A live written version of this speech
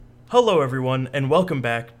Hello, everyone, and welcome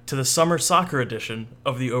back to the Summer Soccer edition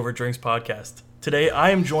of the Overdrinks podcast. Today,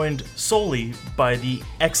 I am joined solely by the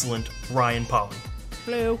excellent Ryan Polly.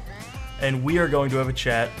 Hello. And we are going to have a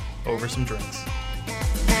chat over some drinks.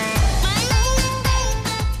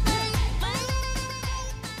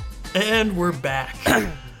 And we're back.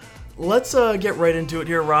 Let's get right into it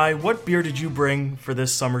here, Rye. What beer did you bring for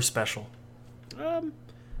this summer special? I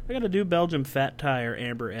got a New Belgium Fat Tire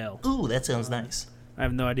Amber Ale. Ooh, that sounds nice. I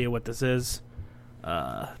have no idea what this is.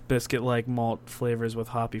 Biscuit-like malt flavors with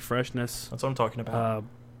hoppy freshness. That's what I'm talking about.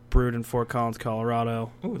 Brewed in Fort Collins,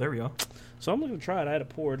 Colorado. Ooh, there we go. So I'm going to try it. I had it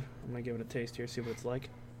poured. I'm going to give it a taste here, see what it's like.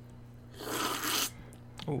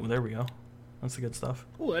 Ooh, there we go. That's the good stuff.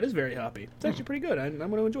 Ooh, that is very hoppy. It's actually pretty good. I'm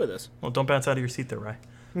going to enjoy this. Well, don't bounce out of your seat there, Rye.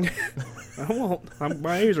 I won't.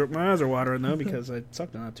 My eyes are watering, though, because I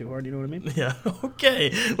sucked on it too hard. You know what I mean? Yeah,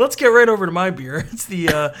 okay. Let's get right over to my beer. It's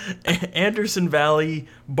the Anderson Valley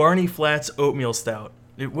Barney Flats Oatmeal Stout.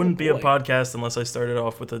 It wouldn't be a podcast unless I started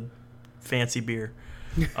off with a fancy beer.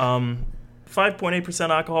 5.8%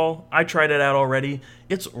 alcohol. I tried it out already.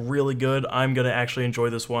 It's really good. I'm going to actually enjoy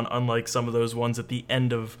this one, unlike some of those ones at the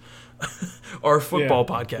end of our football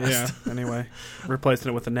podcast. Yeah, anyway.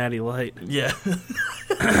 Replacing it with a Natty Light. Yeah.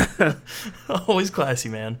 Always classy,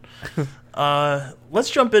 man. Let's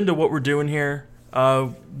jump into what we're doing here.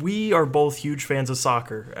 We are both huge fans of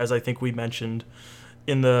soccer, as I think we mentioned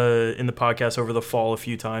in the podcast over the fall a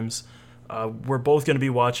few times. We're both going to be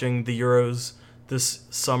watching the Euros this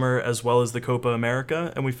summer as well as the Copa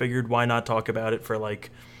America, and we figured why not talk about it for like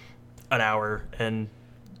an hour and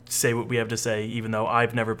say what we have to say, even though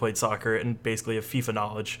I've never played soccer and basically have FIFA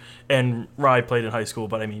knowledge. And Rye played in high school,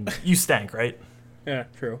 but I mean, you stank, right? Yeah,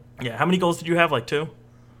 true. Yeah, how many goals did you have? Like 2?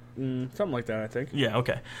 Something like that, I think. Yeah,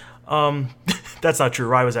 okay. That's not true.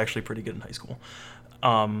 Rye was actually pretty good in high school.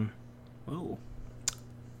 Ooh.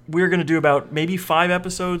 We're going to do about maybe 5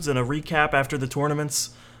 episodes and a recap after the tournaments.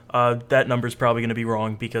 That number's probably going to be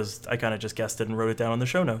wrong because I kind of just guessed it and wrote it down on the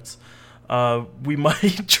show notes. We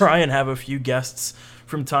might try and have a few guests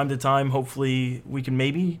from time to time. Hopefully we can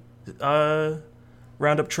maybe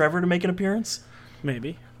round up Trevor to make an appearance. Maybe.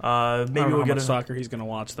 Maybe I don't know we'll how get much soccer he's going to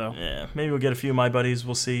watch, though. Yeah, maybe we'll get a few of my buddies.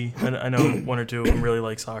 We'll see. I know one or two of them really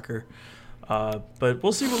like soccer. But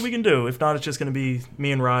we'll see what we can do. If not, it's just going to be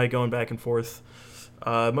me and Rye going back and forth,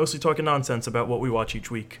 mostly talking nonsense about what we watch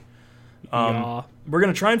each week. Yeah. We're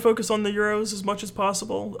going to try and focus on the Euros as much as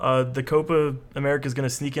possible. The Copa America is going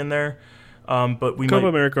to sneak in there. But we Copa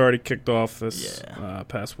America already kicked off this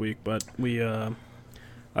past week, but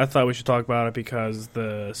I thought we should talk about it because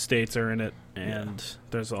the States are in it, and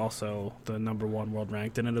there's also the number 1 world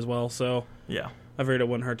ranked in it as well. So yeah, I figured it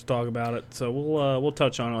wouldn't hurt to talk about it. So we'll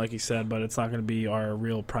touch on it like you said, but it's not going to be our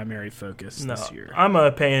real primary focus this year.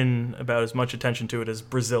 I'm paying about as much attention to it as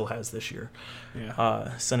Brazil has this year.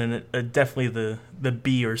 Yeah, sending it definitely the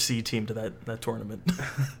B or C team to that tournament.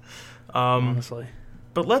 Honestly,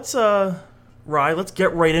 but let's Rye, let's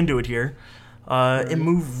get right into it here, and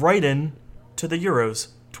move right in to the Euros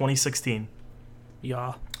 2016.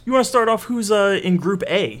 Yeah. You want to start off? Who's in Group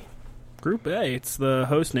A? Group A. It's the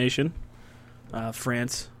host nation,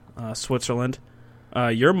 France, Switzerland,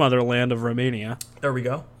 your motherland of Romania. There we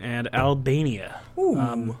go. And Albania.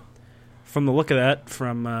 Ooh. From the look of that,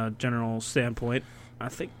 from a general standpoint, I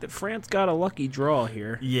think that France got a lucky draw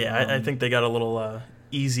here. Yeah, I think they got a little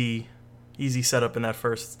easy setup in that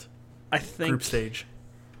first group stage.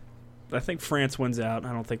 I think France wins out.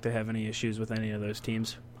 I don't think they have any issues with any of those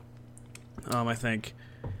teams. I think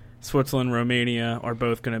Switzerland, Romania are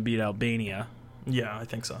both going to beat Albania. Yeah, I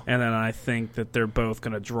think so. And then I think that they're both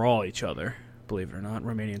going to draw each other, believe it or not.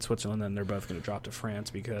 Romania and Switzerland, then they're both going to drop to France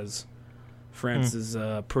because France is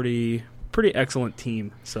a pretty excellent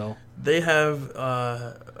team. So they have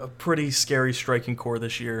a pretty scary striking core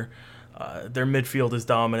this year. Their midfield is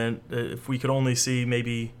dominant. If we could only see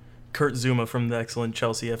maybe Kurt Zuma from the excellent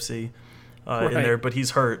Chelsea FC in there, but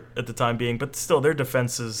he's hurt at the time being. But still, their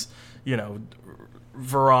defense is,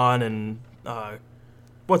 Varane and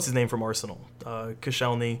what's his name from Arsenal,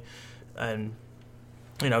 Koscielny, and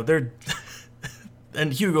they're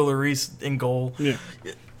and Hugo Lloris in goal. Yeah.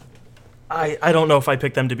 I don't know if I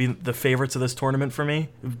picked them to be the favorites of this tournament for me,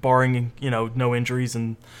 barring no injuries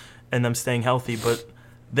and them staying healthy. But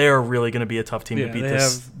they're really going to be a tough team to beat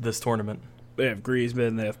this tournament. They have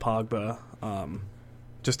Griezmann, they have Pogba,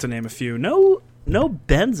 just to name a few. No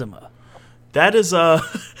Benzema. That is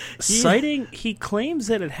citing. He claims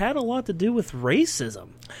that it had a lot to do with racism.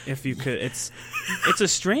 If you could, it's a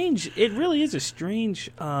strange. It really is a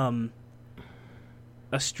strange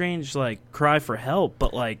like cry for help.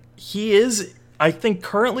 But like he is I think,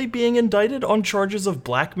 currently being indicted on charges of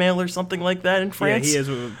blackmail or something like that in France. Yeah,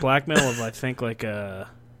 he is blackmail of, I think, like I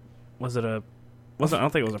don't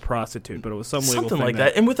think it was a prostitute, but it was some legal something thing like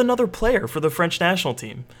that. And with another player for the French national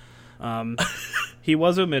team. He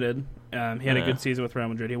was omitted. He had a good season with Real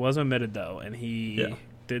Madrid. He was omitted, though, and he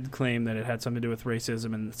did claim that it had something to do with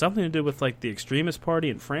racism and something to do with like the extremist party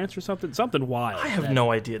in France or something wild. I have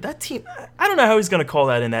no idea. That team, I don't know how he's going to call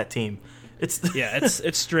that in that team. It's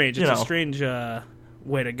strange. It's a strange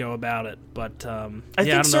way to go about it, but I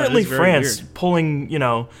think certainly France pulling,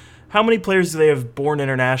 how many players do they have born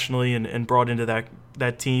internationally and brought into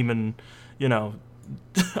that team, and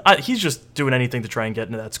he's just doing anything to try and get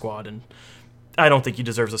into that squad, and I don't think he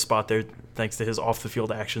deserves a spot there thanks to his off the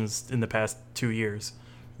field actions in the past 2 years.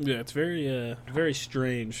 Yeah, it's very very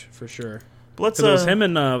strange for sure. But it was him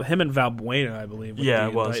and Valbuena, I believe. With the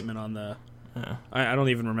it was indictment on the. Yeah. I don't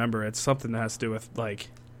even remember. It's something that has to do with like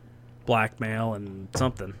blackmail and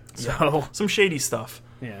something. So some shady stuff.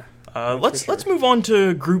 Yeah. Let's move on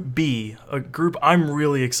to Group B, a group I'm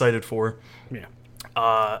really excited for. Yeah.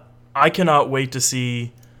 I cannot wait to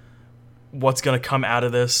see what's going to come out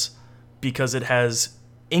of this because it has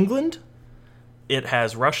England, it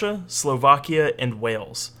has Russia, Slovakia, and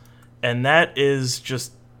Wales, and that is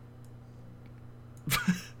just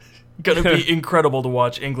going to be incredible to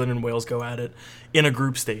watch England and Wales go at it in a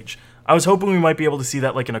group stage. I was hoping we might be able to see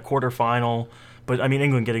that like in a quarterfinal, but I mean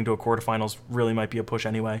England getting to a quarterfinals really might be a push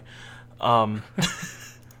anyway. But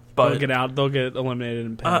they'll get eliminated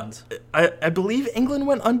in pens. I believe England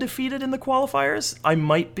went undefeated in the qualifiers. I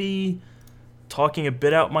might be talking a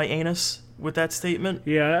bit out my anus with that statement.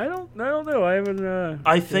 Yeah, I don't know. I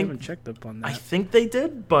haven't checked up on that. I think they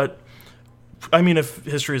did, but I mean, if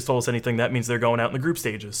history has told us anything, that means they're going out in the group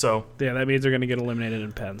stages. So yeah, that means they're going to get eliminated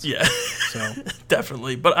in pens. Yeah, so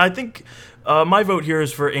definitely. But I think my vote here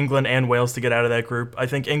is for England and Wales to get out of that group. I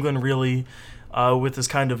think England really, with this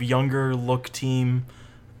kind of younger look team,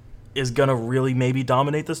 is going to really maybe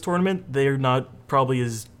dominate this tournament. They're not probably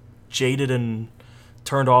as jaded and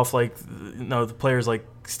turned off like the players like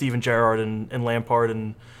Steven Gerrard and Lampard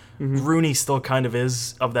and Rooney still kind of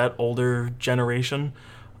is of that older generation.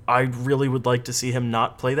 I really would like to see him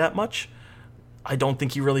not play that much. I don't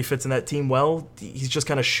think he really fits in that team well. He's just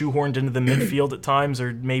kind of shoehorned into the midfield at times,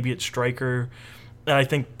 or maybe at striker. And I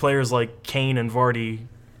think players like Kane and Vardy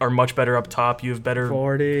are much better up top. You have better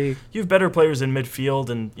players in midfield,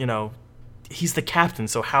 and he's the captain.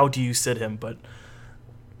 So how do you sit him? But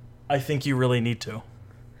I think you really need to.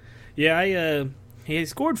 Yeah, he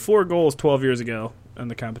scored 4 goals 12 years ago in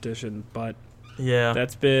the competition, but. Yeah.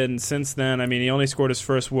 That's been since then. I mean, he only scored his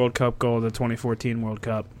first World Cup goal at the 2014 World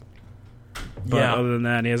Cup. But other than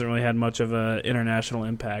that, he hasn't really had much of an international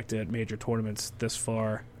impact at major tournaments this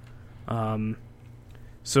far.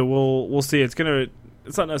 So we'll see. It's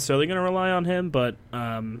not necessarily going to rely on him, but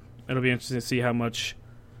it'll be interesting to see how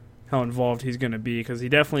involved he's going to be, because he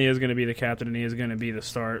definitely is going to be the captain and he is going to be a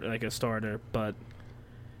starter. But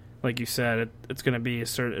like you said, it's going to be a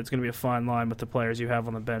fine line with the players you have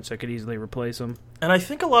on the bench that could easily replace him. And I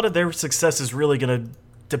think a lot of their success is really going to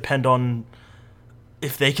depend on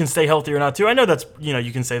if they can stay healthy or not, too. I know that's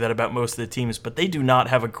you can say that about most of the teams, but they do not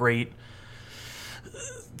have a great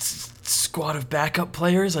squad of backup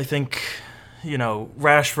players. I think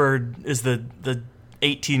Rashford is the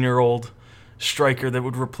 18-year-old striker that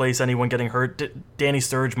would replace anyone getting hurt. Danny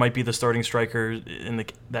Sturridge might be the starting striker in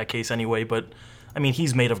that case anyway, but. I mean,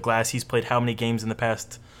 he's made of glass. He's played how many games in the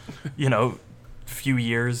past, few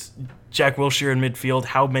years? Jack Wilshere in midfield,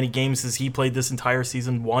 how many games has he played this entire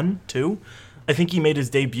season? 1, 2? I think he made his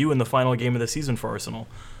debut in the final game of the season for Arsenal.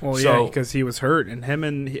 Well, yeah, because he was hurt. And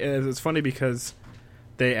it's funny because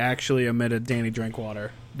they actually omitted Danny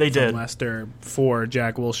Drinkwater. They did. From Leicester for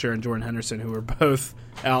Jack Wilshere and Jordan Henderson, who were both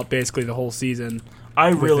out basically the whole season. I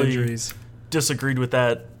really disagreed with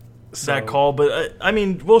that call, but I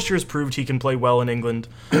mean, Wilshere's proved he can play well in England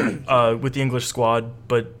with the English squad,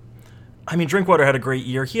 but I mean, Drinkwater had a great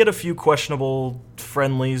year. He had a few questionable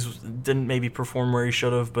friendlies, didn't maybe perform where he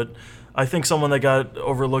should have, but I think someone that got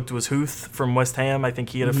overlooked was Huth from West Ham. I think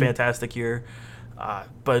he had a fantastic year,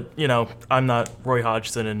 but I'm not Roy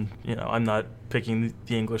Hodgson, and I'm not picking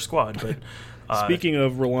the English squad. But speaking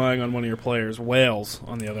of relying on one of your players, Wales,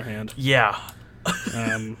 on the other hand,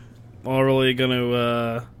 all really going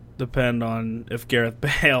to depend on if Gareth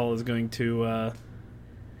Bale is going to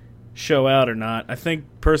show out or not. I think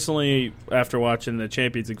personally, after watching the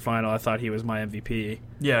Champions League final, I thought he was my MVP.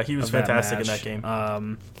 Yeah, he was fantastic in that game.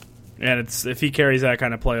 And if he carries that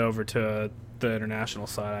kind of play over to the international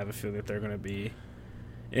side, I have a feeling that they're going to be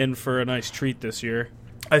in for a nice treat this year.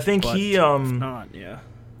 I think if not, yeah.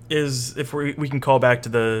 is if we can call back to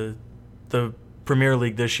the Premier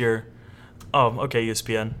League this year. Oh, okay,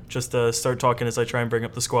 ESPN. Just start talking as I try and bring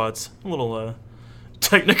up the squads. A little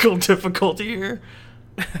technical difficulty here.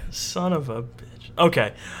 Son of a bitch.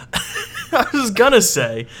 Okay. I was going to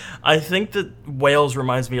say, I think that Wales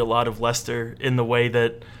reminds me a lot of Leicester in the way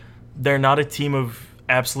that they're not a team of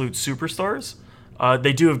absolute superstars.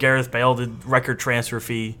 They do have Gareth Bale, the record transfer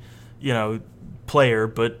fee, player,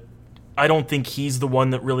 but I don't think he's the one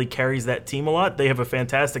that really carries that team a lot. They have a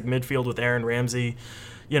fantastic midfield with Aaron Ramsey.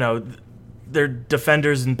 Their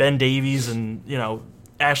defenders and Ben Davies and,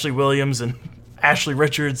 Ashley Williams and Ashley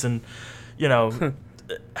Richards and,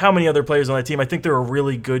 how many other players on that team. I think they're a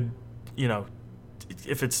really good,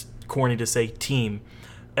 if it's corny to say, team.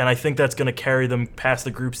 And I think that's going to carry them past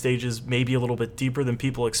the group stages maybe a little bit deeper than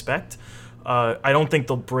people expect. I don't think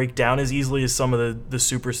they'll break down as easily as some of the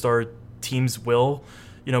superstar teams will.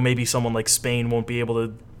 Maybe someone like Spain won't be able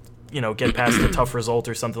to, get past a tough result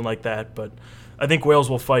or something like that. But I think Wales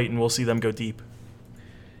will fight, and we'll see them go deep.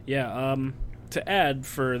 Yeah, to add,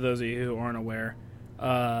 for those of you who aren't aware,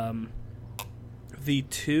 the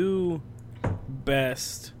two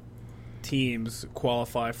best teams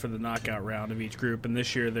qualify for the knockout round of each group, and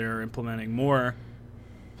this year they're implementing more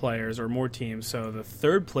players or more teams. So the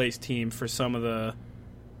third place team for some of the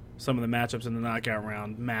matchups in the knockout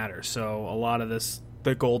round matter. So a lot of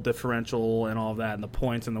the goal differential and all of that, and the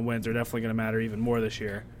points and the wins are definitely going to matter even more this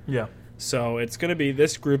year. Yeah. So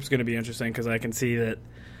this group's going to be interesting because I can see that.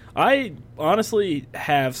 I honestly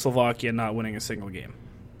have Slovakia not winning a single game.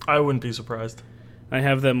 I wouldn't be surprised. I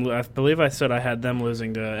have them. I believe I said I had them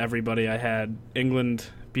losing to everybody. I had England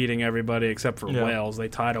beating everybody except for Wales. They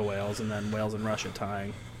tied to Wales, and then Wales and Russia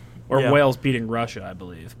tying, or Wales beating Russia, I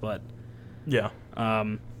believe. But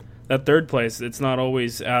that third place, it's not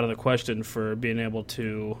always out of the question for being able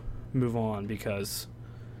to move on because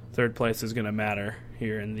third place is going to matter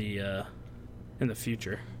here in the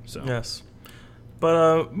future. So yes,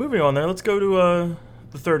 but moving on there, let's go to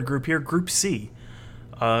the third group here, Group C.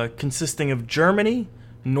 Consisting of Germany,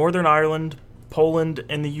 Northern Ireland, Poland,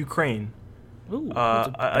 and the Ukraine. Ooh, it's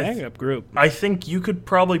a bang-up group. I think you could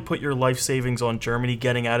probably put your life savings on Germany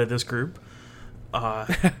getting out of this group.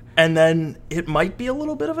 And then it might be a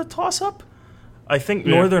little bit of a toss-up. I think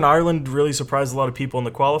Northern Ireland really surprised a lot of people in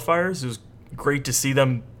the qualifiers. It was great to see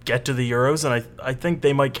them get to the Euros, and I think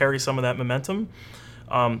they might carry some of that momentum.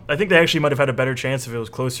 I think they actually might have had a better chance if it was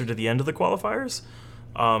closer to the end of the qualifiers.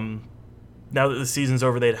 Now that the season's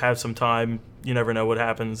over, they'd have some time. You never know what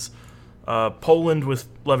happens. Poland with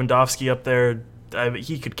Lewandowski up there,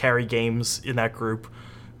 he could carry games in that group.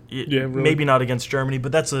 Really. Maybe not against Germany,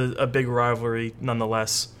 but that's a big rivalry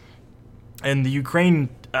nonetheless. And the Ukraine,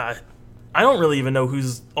 I don't really even know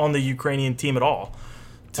who's on the Ukrainian team at all.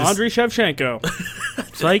 Andriy Shevchenko.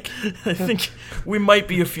 Psych. I think we might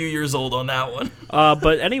be a few years old on that one.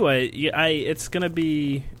 But anyway, it's going to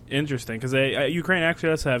be interesting because Ukraine actually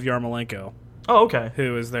does have Yarmolenko. Oh, okay.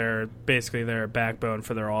 Who is basically their backbone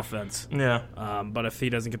for their offense. Yeah. But if he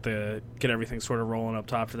doesn't get everything sort of rolling up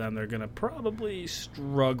top for them, they're going to probably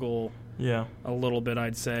struggle a little bit,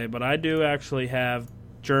 I'd say. But I do actually have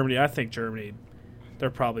Germany. I think Germany,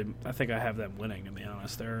 I think I have them winning, to be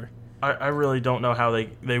honest. I really don't know how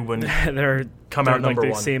they wouldn't they're out number like one.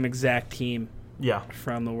 The same exact team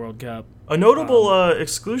from the World Cup. A notable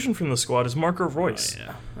exclusion from the squad is Marco Reus.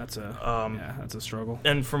 That's a struggle.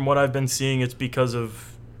 And from what I've been seeing, it's because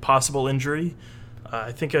of possible injury.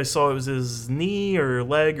 I think I saw it was his knee or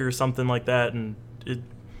leg or something like that, and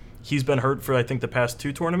he's been hurt for, I think, the past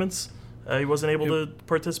 2 tournaments. He wasn't able to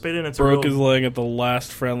participate in. Broke his leg at the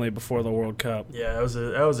last friendly before the World Cup. Yeah, that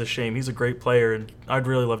was a shame. He's a great player, and I'd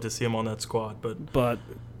really love to see him on that squad. But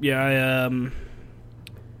yeah,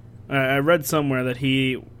 I read somewhere that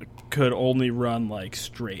he could only run like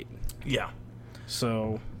straight. Yeah.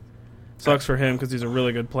 So sucks for him because he's a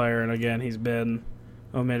really good player, and again, he's been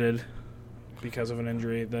omitted because of an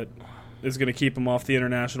injury that is going to keep him off the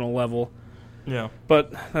international level. Yeah.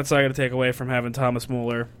 But that's not going to take away from having Thomas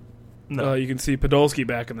Muller. No. You can see Podolski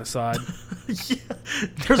back in the side.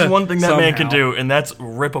 There's one thing that man can do, and that's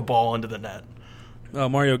rip a ball into the net.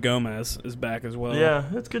 Mario Gomez is back as well. Yeah,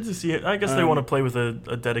 it's good to see it. I guess they want to play with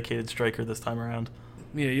a dedicated striker this time around.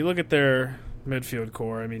 Yeah, you look at their midfield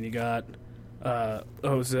core. I mean, you got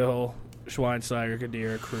Ozil, Schweinsteiger,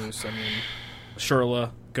 Khedira, Kroos. I mean,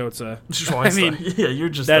 Schürrle, Götze.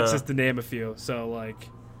 Schweinsteiger. That's just to name a few. So, like,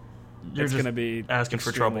 it's going to be asking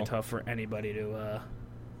for trouble. Tough for anybody to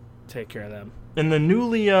take care of them. And the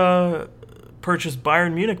newly purchased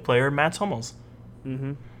Bayern Munich player, Mats Hummels.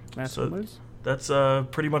 Mm-hmm. Mats Hummels? That's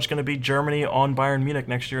pretty much going to be Germany on Bayern Munich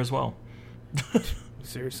next year as well.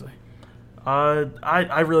 Seriously.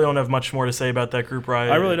 I really don't have much more to say about that group,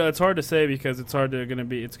 Ryan. I really don't. It's hard to say because it's hard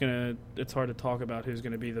to talk about who's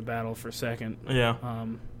gonna be the battle for second. Yeah.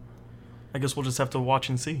 I guess we'll just have to watch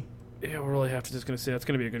and see. Yeah, we'll really have to just gonna see. That's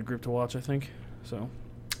gonna be a good group to watch, I think. So.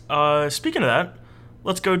 Speaking of that,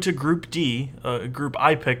 let's go to Group D. A group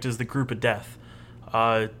I picked as the group of death.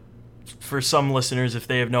 For some listeners, if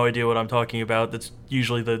they have no idea what I'm talking about, that's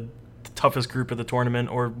usually the toughest group of the tournament,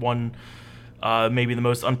 or one maybe the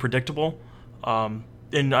most unpredictable.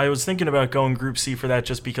 And I was thinking about going Group C for that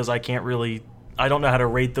just because I don't know how to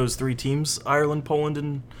rate those three teams, Ireland, Poland,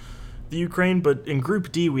 and the Ukraine. But in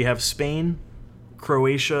Group D, we have Spain,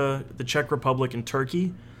 Croatia, the Czech Republic, and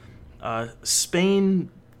Turkey. Spain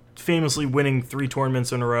famously winning 3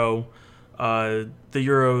 tournaments in a row, the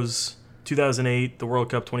Euros 2008, the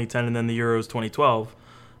World Cup 2010, and then the Euros 2012,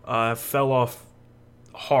 fell off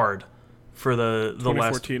hard for the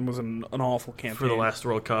 2014 was an awful campaign for the last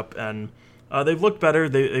World Cup, and they've looked better.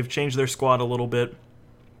 They've changed their squad a little bit,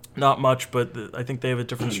 not much, but I think they have a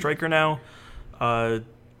different striker now.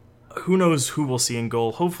 Who knows who we'll see in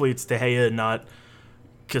goal? Hopefully it's De Gea and not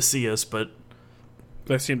Casillas, but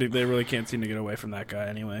they really can't seem to get away from that guy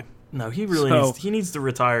anyway. No, he really needs to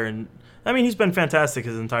retire. And I mean, he's been fantastic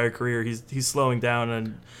his entire career. He's slowing down,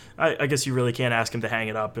 and I guess you really can't ask him to hang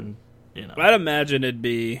it up. And I'd imagine it'd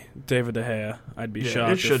be David De Gea. I'd be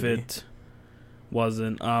shocked if it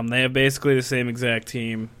wasn't. They have basically the same exact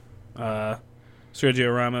team: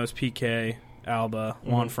 Sergio Ramos, PK, Alba,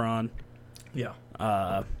 Juan Fran. Yeah.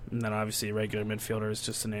 And then obviously regular midfielders,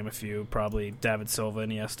 just to name a few, probably David Silva,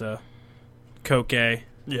 Iniesta, Koke.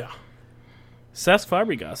 Yeah. Cesc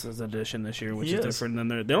Fabregas is an addition this year, which is different than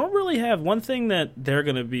they don't really have. One thing that they're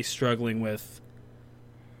going to be struggling with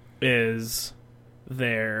is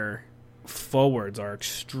their forwards are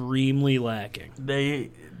extremely lacking. They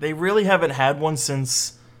really haven't had one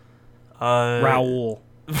since Raul,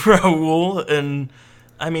 and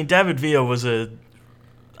I mean David Villa was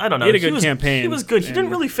I don't know. He had a good campaign. He was good. He didn't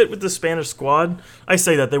really fit with the Spanish squad. I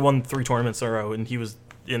say that. They won 3 tournaments in a row, and he was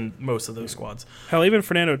in most of those squads. Hell, even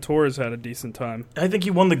Fernando Torres had a decent time. I think he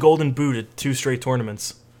won the Golden Boot at 2 straight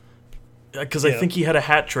tournaments. Because I think he had a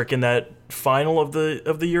hat trick in that final of the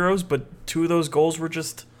Euros, but 2 of those goals were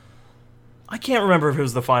just... I can't remember if it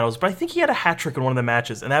was the finals, but I think he had a hat trick in one of the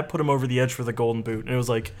matches, and that put him over the edge for the Golden Boot. And it was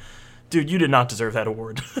like, dude, you did not deserve that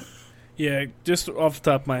award. Yeah, just off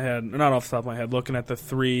the top of my head, not off the top of my head, looking at the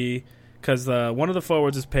 3, because one of the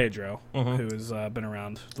forwards is Pedro, who's been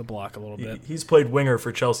around the block a little bit. He's played winger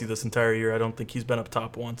for Chelsea this entire year. I don't think he's been up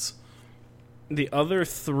top once. The other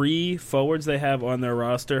 3 forwards they have on their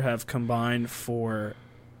roster have combined for,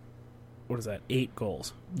 8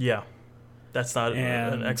 goals. Yeah, that's not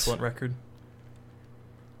an excellent record.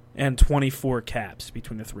 And 24 caps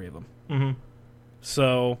between the 3 of them. Mm-hmm.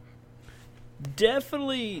 So,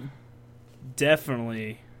 definitely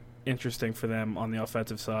interesting for them on the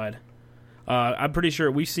offensive side. I'm pretty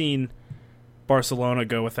sure we've seen Barcelona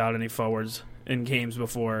go without any forwards in games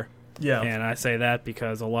before. Yeah. And I say that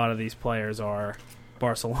because a lot of these players are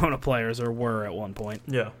Barcelona players or were at one point.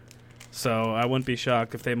 Yeah. So I wouldn't be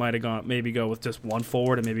shocked if they might have maybe go with just one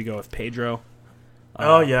forward and maybe go with Pedro.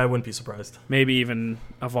 I wouldn't be surprised. Maybe even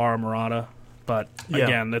Alvaro Morata. But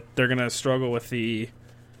again, they're going to struggle with the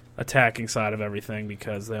attacking side of everything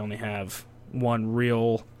because they only have one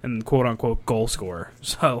real and quote-unquote goal scorer.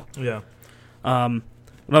 So, yeah.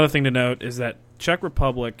 Another thing to note is that Czech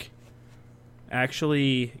Republic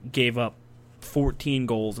actually gave up 14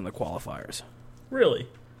 goals in the qualifiers. Really?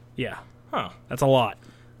 Yeah. Huh. That's a lot.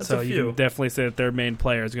 That's a few. You can definitely say that their main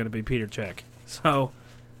player is going to be Peter Cech. So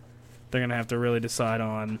they're going to have to really decide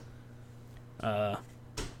on they're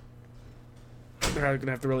going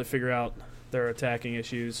to have to really figure out their attacking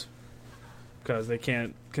issues because they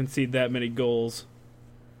can't concede that many goals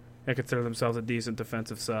and consider themselves a decent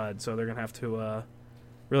defensive side. So they're going to have to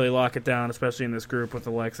really lock it down, especially in this group with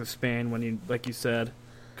the likes of Spain when, like you said,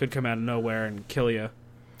 could come out of nowhere and kill you.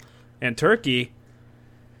 And Turkey's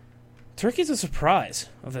a surprise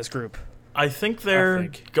of this group. I think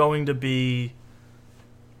they're going to be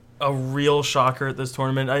a real shocker at this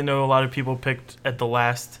tournament. I know a lot of people picked at the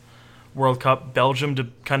last World Cup Belgium to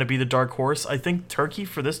kind of be the dark horse. I think Turkey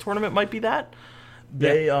for this tournament might be that.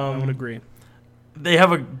 I would agree. They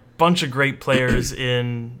have a bunch of great players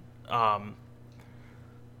in who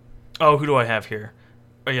do I have here?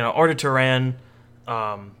 Arda Turan.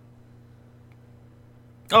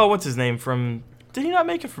 What's his name from? Did he not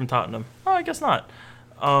make it from Tottenham? Oh, I guess not.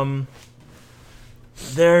 I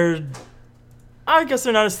guess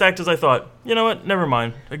they're not as stacked as I thought. You know what? Never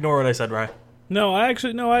mind. Ignore what I said, Rye. No, I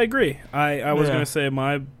agree. I was going to say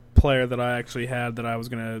my player that I actually had that I was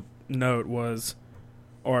going to note was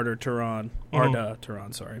Arda Turan.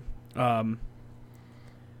 Sorry.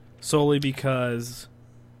 Solely because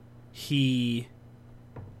he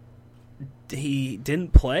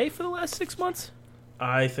didn't play for the last 6 months.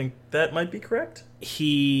 I think that might be correct.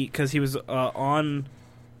 Because he was on,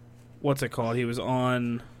 what's it called? He was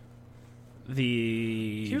on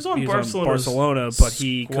Barcelona, but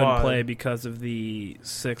he couldn't play because of the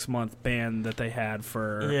 6-month ban that they had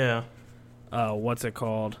for what's it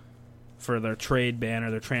called? For their trade ban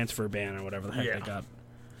or their transfer ban or whatever the heck they got.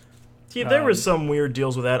 Yeah, there was some weird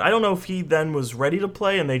deals with that. I don't know if he then was ready to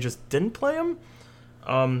play and they just didn't play him.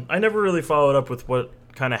 I never really followed up with what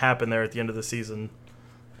kind of happened there at the end of the season.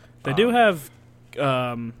 They do have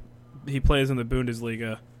he plays in the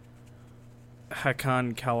Bundesliga.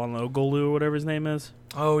 Hakan Calhanoglu or whatever his name is.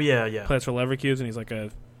 Oh, yeah. Plays for Leverkusen. He's like a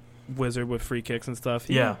wizard with free kicks and stuff.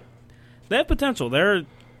 They have potential. They're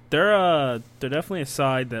definitely a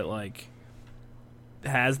side that like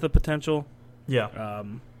has the potential. Yeah.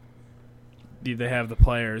 They have the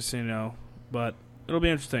players, but it'll be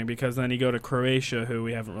interesting because then you go to Croatia, who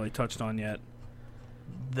we haven't really touched on yet.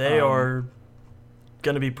 They are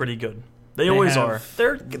going to be pretty good. They always are.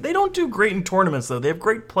 They don't do great in tournaments, though. They have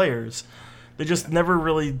great players. They just never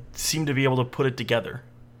really seem to be able to put it together.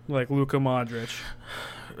 Like Luka Modric.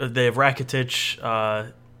 They have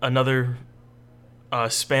Rakitic, another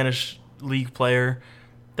Spanish league player.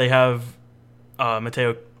 They have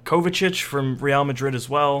Mateo Kovacic from Real Madrid as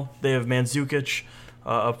well. They have Mandzukic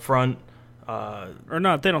up front. Not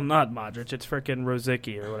Modric. It's freaking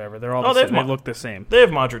Rosicky or whatever. They're all the same. They look the same. They have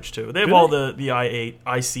Modric too. They have all the I8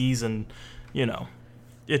 ICs and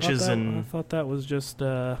itches I thought that was just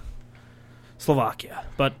Slovakia.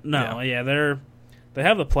 But no, they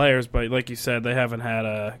have the players, but like you said, they haven't had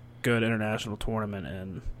a good international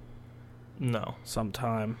tournament in some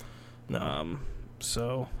time. No.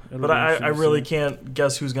 So, but I really can't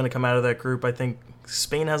guess who's going to come out of that group. I think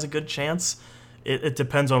Spain has a good chance. It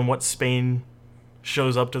depends on what Spain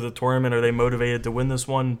shows up to the tournament. Are they motivated to win this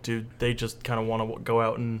one? Do they just kind of want to go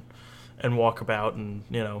out and walk about and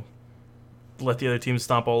let the other teams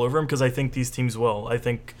stomp all over them? Because I think these teams will. I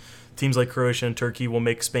think teams like Croatia and Turkey will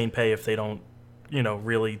make Spain pay if they don't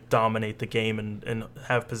really dominate the game and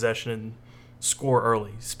have possession and score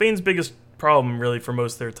early. Spain's biggest problem really for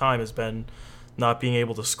most of their time has been not being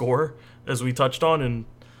able to score, as we touched on, and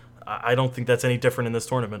I don't think that's any different in this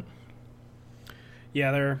tournament.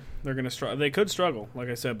 Yeah, they're going to struggle. They could struggle, like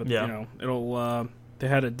I said, but it'll. They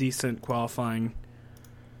had a decent qualifying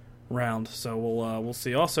round, so we'll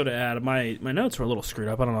see. Also, to add, my notes were a little screwed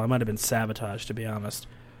up. I don't know. I might have been sabotaged, to be honest.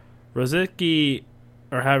 Rosicky,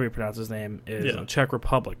 or however you pronounce his name, is a Czech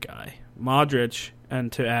Republic guy. Modric,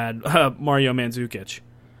 and to add, Mario Mandzukic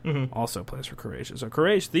also plays for Croatia. So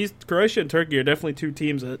Croatia and Turkey are definitely two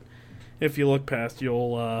teams that, if you look past,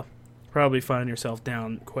 you'll probably find yourself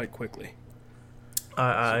down quite quickly.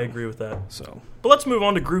 I agree with that. So, but let's move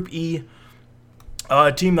on to Group E.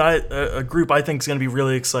 A group I think is going to be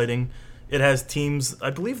really exciting. It has teams, I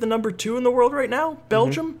believe, the number 2 in the world right now,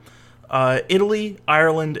 Belgium, Italy,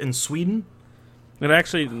 Ireland, and Sweden.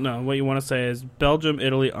 What you want to say is Belgium,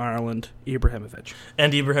 Italy, Ireland, Ibrahimovic.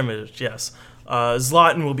 And Ibrahimovic, yes.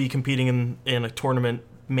 Zlatan will be competing in a tournament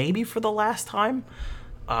maybe for the last time.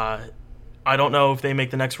 I don't know if they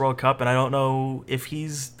make the next World Cup, and I don't know if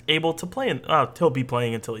he's able to play. He'll be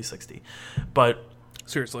playing until he's 60. But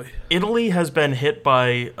seriously, Italy has been hit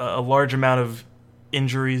by a large amount of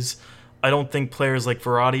injuries. I don't think players like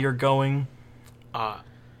Verratti are going. I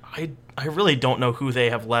really don't know who they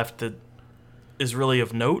have left that is really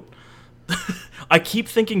of note. I keep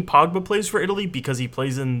thinking Pogba plays for Italy because he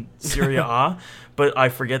plays in Serie A, but I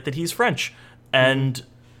forget that he's French. And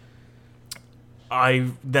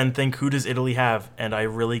I then think, who does Italy have? And I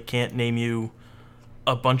really can't name you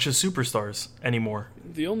a bunch of superstars anymore.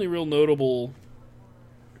 The only real notable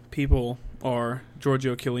people are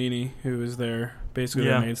Giorgio Chiellini, who is their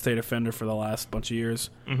mainstay defender for the last bunch of years.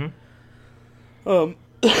 Mm-hmm.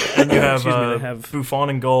 And you have, they have Buffon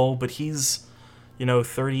in goal, but he's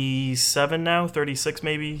 37 now, 36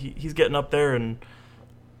 maybe. He's getting up there, and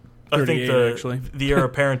I think the heir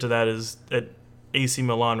apparent to that is at AC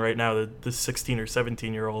Milan right now, the 16 or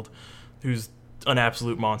 17-year-old who's an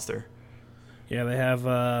absolute monster. Yeah, they have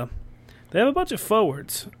a bunch of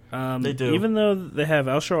forwards. They do. Even though they have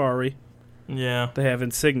El Shaarawy. Yeah. They have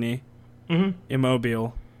Insigne. Mm-hmm.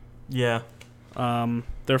 Immobile. Yeah.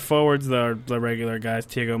 Their forwards are the regular guys,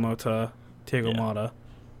 Thiago Motta,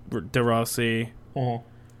 De Rossi. Uh-huh.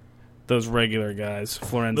 Those regular guys,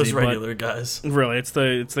 Florenzi. Those regular guys. Really, it's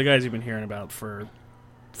the guys you've been hearing about for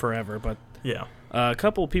forever. But Yeah. A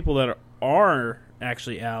couple of people that are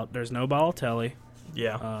actually out. There's no Balotelli.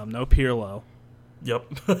 Yeah. No Pirlo.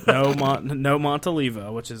 Yep. no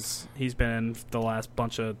Montalivo, which is he's been in the last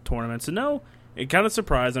bunch of tournaments. And no, it kind of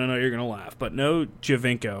surprised, and I know you're going to laugh, but no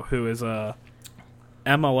Giovinco, who is a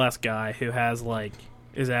MLS guy who has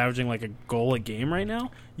is averaging a goal a game right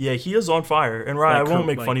now. Yeah, he is on fire. And Ryan, I won't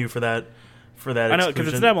make fun of you for that. I know, because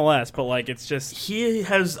it's an MLS, but it's just he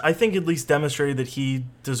has, I think, at least demonstrated that he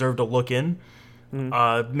deserved a look in.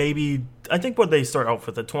 Mm-hmm. Maybe I think what they start out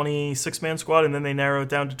with a 26-man squad, and then they narrow it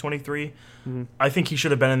down to 23. Mm-hmm. I think he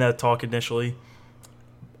should have been in that talk initially.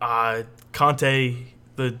 Conte,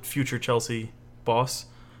 the future Chelsea boss.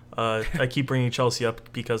 I keep bringing Chelsea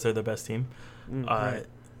up because they're the best team. Right.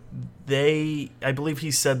 I believe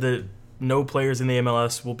he said that no players in the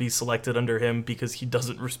MLS will be selected under him because he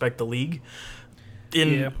doesn't respect the league.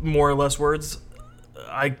 In more or less words,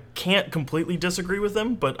 I can't completely disagree with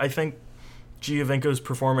him, but I think Giovinco's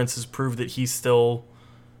performance has proved that he still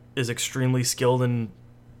is extremely skilled, and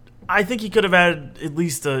I think he could have added at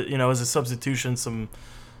least as a substitution some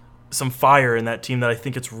fire in that team that I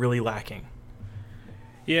think it's really lacking.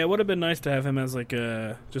 Yeah, it would have been nice to have him as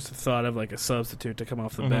just a thought of a substitute to come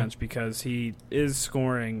off the bench, because he is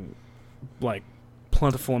scoring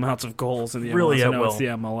plentiful amounts of goals in the MLS. Really, I know it's the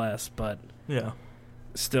MLS, but yeah,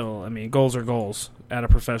 still, I mean, goals are goals at a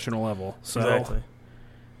professional level. So exactly.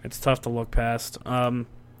 It's tough to look past. On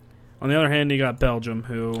the other hand, you got Belgium,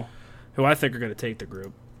 who I think are going to take the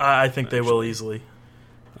group. I think they will easily.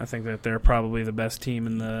 I think that they're probably the best team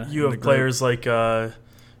in the. You have players like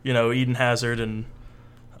Eden Hazard and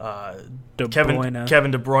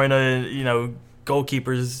Kevin De Bruyne.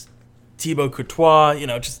 Goalkeepers Thibaut Courtois.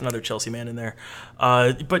 Just another Chelsea man in there.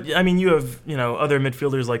 But I mean, you have other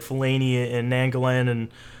midfielders like Fellaini and Nangolan, and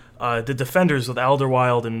the defenders with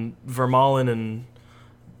Alderweireld and Vermaelen and.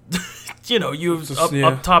 You have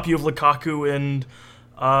up top you have Lukaku and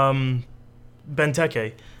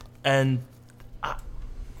Benteke, and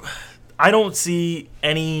I don't see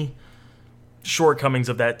any shortcomings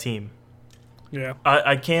of that team. Yeah,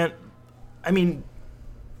 I can't. I mean,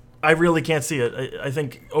 I really can't see it. I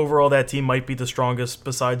think overall that team might be the strongest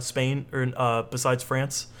besides Spain or besides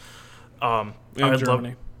France. And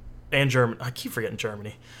Germany. And Germany. I keep forgetting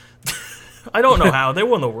Germany. I don't know how. They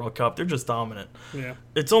won the World Cup. They're just dominant. Yeah.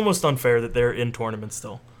 It's almost unfair that they're in tournaments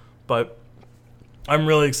still. But I'm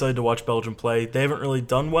really excited to watch Belgium play. They haven't really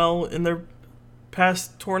done well in their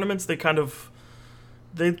past tournaments. They kind of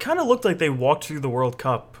looked like they walked through the World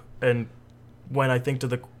Cup and went, I think, to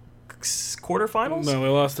the quarterfinals. No, they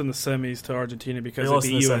lost in the semis to Argentina because they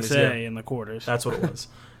beat USA in the quarters. That's what it was.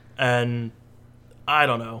 And I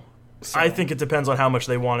don't know. So. I think it depends on how much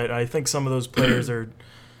they want it. I think some of those players are...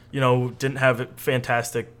 didn't have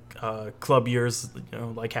fantastic club years,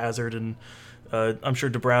 like Hazard, and I'm sure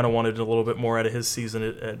De Bruyne wanted a little bit more out of his season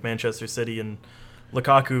at Manchester City, and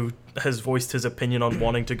Lukaku has voiced his opinion on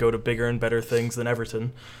wanting to go to bigger and better things than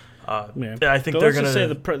Everton. I think they're going to say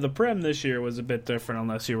the Prem this year was a bit different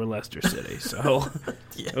unless you were Leicester City, so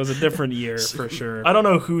It was a different year for sure. I don't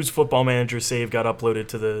know whose Football Manager save got uploaded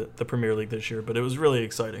to the Premier League this year, but it was really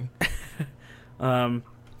exciting. Like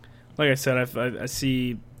I said, I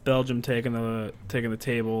see Belgium taking the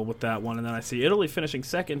table with that one, and then I see Italy finishing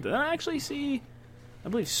second. And I actually see, I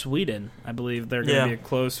believe Sweden. I believe they're going to be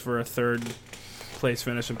close for a third place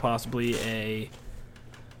finish and possibly a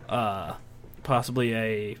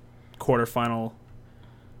quarterfinal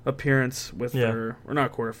appearance with their, or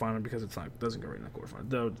not quarterfinal because it doesn't go right in the quarterfinal.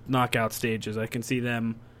 The knockout stages, I can see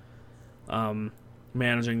them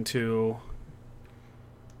managing to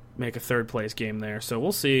make a third place game there. So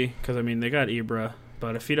we'll see, because I mean they got Ibra.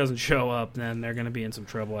 But if he doesn't show up, then they're going to be in some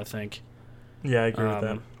trouble, I think. Yeah, I agree with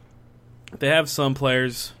that. They have some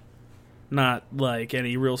players, not like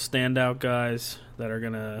any real standout guys that you're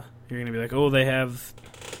going to be like, oh, they have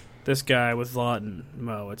this guy with Zlatan.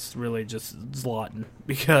 No, it's really just Zlatan,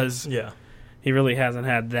 because he really hasn't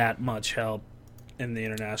had that much help in the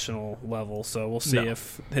international level. So we'll see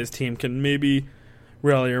if his team can maybe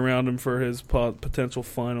rally around him for his potential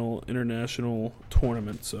final international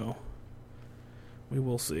tournament. So we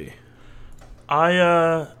will see.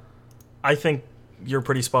 I think you're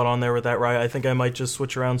pretty spot on there with that, right? I think I might just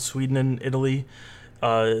switch around Sweden and Italy.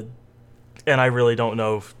 And I really don't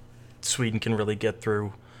know if Sweden can really get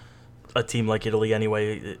through a team like Italy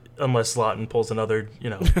anyway, unless Zlatan pulls another,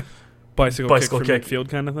 bicycle kick midfield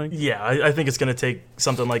kind of thing. Yeah, I think it's going to take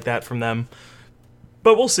something like that from them.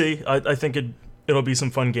 But we'll see. I think it'll be some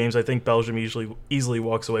fun games. I think Belgium easily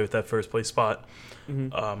walks away with that first place spot.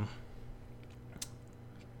 Mm-hmm.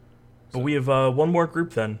 But we have one more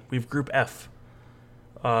group then. We have Group F.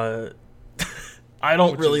 I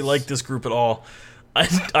don't really like this group at all.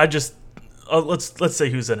 I just let's say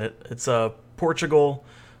who's in it. It's Portugal,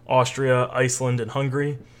 Austria, Iceland, and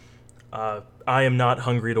Hungary. I am not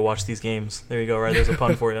hungry to watch these games. There you go. Right, there's a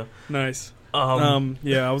pun for you. Nice.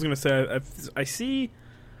 Yeah, I was gonna say I see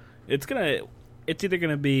it's either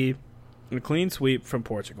gonna be a clean sweep from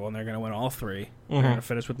Portugal, and they're gonna win all three. They're gonna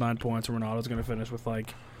finish with 9 points, and Ronaldo's gonna finish with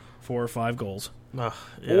like 4 or 5 goals.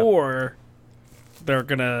 Yeah. Or they're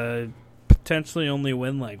gonna potentially only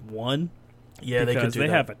win like 1. Yeah, they could do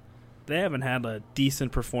that. They haven't had a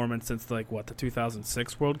decent performance since like the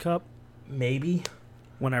 2006 World Cup. Maybe.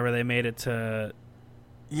 Whenever they made it to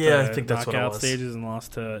I think that's what it was. Knockout stages and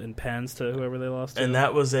lost in pens to whoever they lost to. And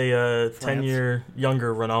that was a 10-year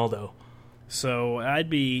younger Ronaldo. So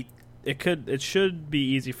it should be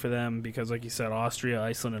easy for them because, like you said, Austria,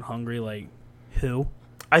 Iceland, and Hungary. Like who?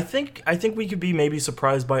 I think we could be maybe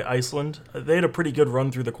surprised by Iceland. They had a pretty good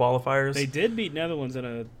run through the qualifiers. They did beat Netherlands in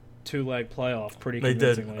a 2-leg playoff pretty They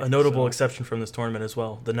convincingly. did. A notable exception from this tournament as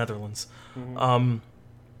well, the Netherlands.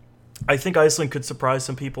 I think Iceland could surprise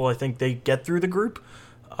some people. I think they get through the group.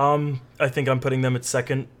 I think I'm putting them at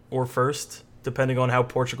second or first, depending on how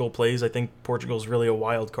Portugal plays. I think Portugal's really a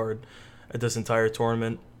wild card at this entire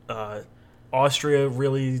tournament. Austria,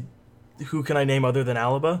 really, who can I name other than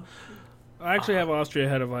Alaba? I actually have Austria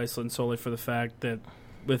ahead of Iceland solely for the fact that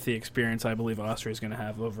with the experience I believe Austria is going to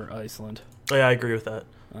have over Iceland. Yeah, I agree with that.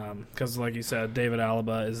 Because, like you said, David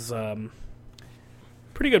Alaba is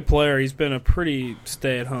pretty good player. He's been a pretty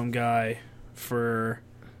stay-at-home guy for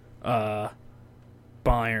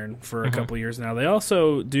Bayern for a couple years now. They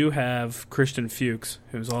also do have Christian Fuchs,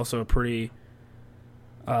 who's also a pretty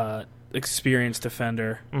experienced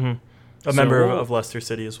defender. A member of Leicester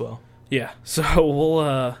City as well. Yeah,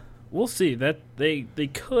 so we'll see. That they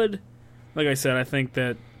could, like I said, I think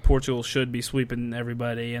that Portugal should be sweeping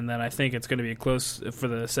everybody, and then I think it's going to be close for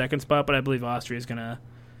the second spot, but I believe Austria is going to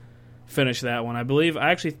finish that one.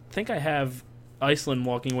 I actually think I have Iceland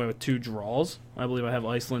walking away with 2 draws. I believe I have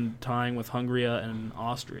Iceland tying with Hungary and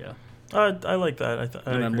Austria. I like that.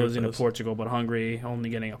 And then losing to Portugal, but Hungary only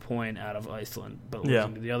getting a point out of Iceland, but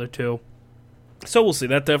losing to the other 2. So we'll see.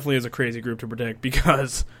 That definitely is a crazy group to predict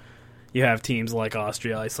because you have teams like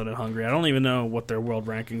Austria, Iceland, and Hungary. I don't even know what their world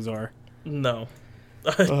rankings are. No.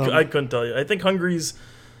 I couldn't tell you. I think Hungary's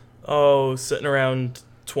sitting around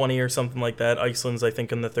 20 or something like that. Iceland's, I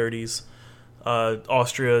think, in the 30s.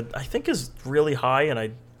 Austria, I think, is really high, and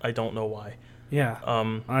I don't know why. Yeah.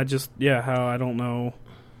 I don't know.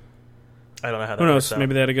 I don't know how that Who knows? works out.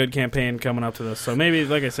 Maybe they had a good campaign coming up to this. So maybe,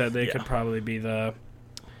 like I said, they could probably be the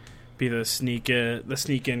sneak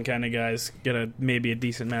in kind of guys, get maybe a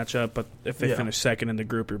decent matchup, but if they finish second in the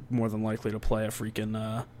group, you're more than likely to play a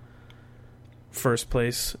freaking first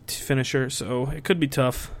place finisher. So it could be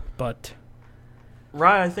tough, but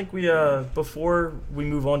Ryan, I think we before we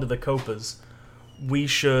move on to the Copas, we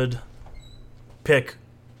should pick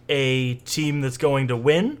a team that's going to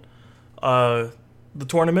win the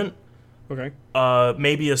tournament. Okay.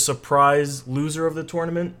 Maybe a surprise loser of the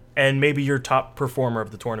tournament, and maybe your top performer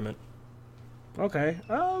of the tournament. Okay.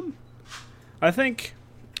 I think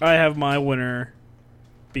I have my winner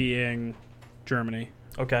being Germany.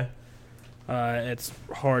 Okay. It's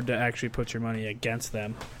hard to actually put your money against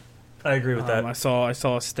them. I agree with that. I saw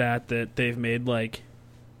a stat that they've made like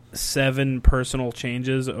 7 personal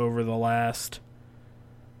changes over the last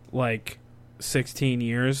 16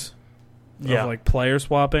 years. Yeah. Of like player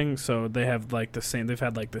swapping, so they have like the same. They've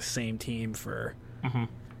had like the same team for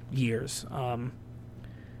years.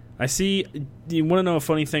 I see. You want to know a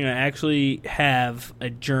funny thing? I actually have a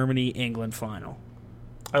Germany-England final.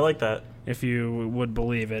 I like that. If you would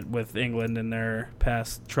believe it, with England and their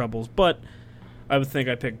past troubles, but I would think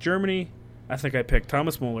I picked Germany. I think I picked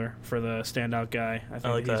Thomas Muller for the standout guy. I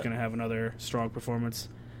think he's going to have another strong performance.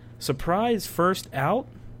 Surprise first out.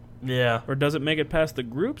 Yeah. Or does it make it past the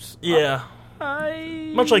groups? Yeah.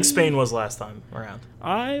 Much like Spain was last time around.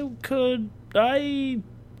 I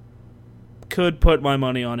could put my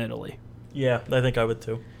money on Italy. Yeah, I think I would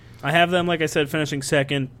too. I have them, like I said, finishing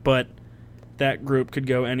second, but that group could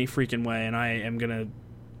go any freaking way, and I am going to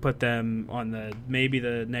put them on maybe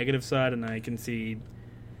the negative side, and I can see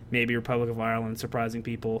maybe Republic of Ireland surprising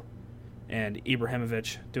people and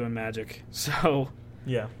Ibrahimovic doing magic. So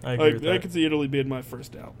yeah, I agree with that. I could see Italy being my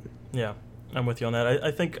first out. Yeah, I'm with you on that.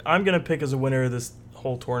 I think I'm going to pick as a winner of this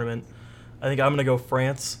whole tournament. I think I'm going to go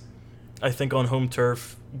France. I think on home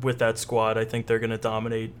turf with that squad, I think they're going to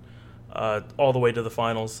dominate all the way to the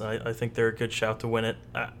finals. I think they're a good shout to win it.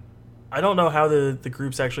 I don't know how the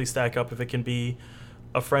groups actually stack up, if it can be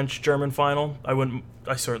a French-German final.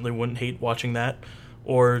 I certainly wouldn't hate watching that.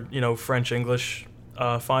 Or, French-English.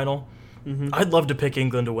 final. Mm-hmm. I'd love to pick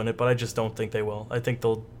England to win it, but I just don't think they will. I think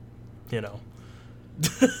they'll,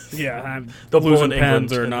 Yeah, they'll losing pull in England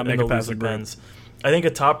pens or not make and it past the losing group. pens. I think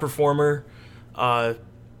a top performer. I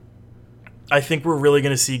think we're really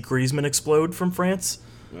going to see Griezmann explode from France.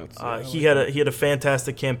 He had a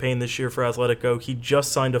fantastic campaign this year for Atletico. He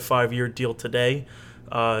just signed a 5-year deal today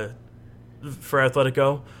for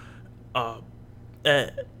Atletico.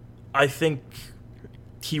 I think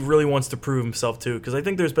he really wants to prove himself too, because I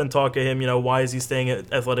think there's been talk of him. Why is he staying at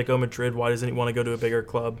Atletico Madrid? Why doesn't he want to go to a bigger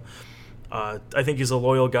club? I think he's a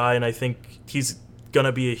loyal guy, and I think he's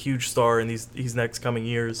gonna be a huge star in these next coming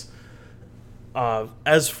years.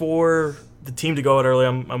 As for the team to go out early,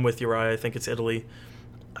 I'm with you, Ryan. I think it's Italy.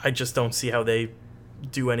 I just don't see how they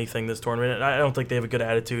do anything this tournament. And I don't think they have a good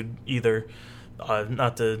attitude either.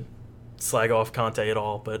 Not to slag off Conte at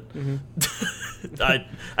all, but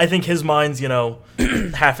I think his mind's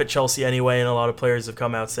half at Chelsea anyway, and a lot of players have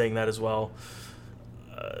come out saying that as well.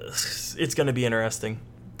 It's going to be interesting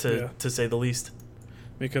to say the least,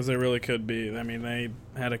 because they really could be. I mean, they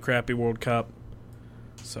had a crappy World Cup,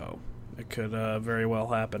 so it could very well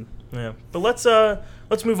happen. Yeah, but let's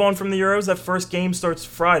move on from the Euros. That first game starts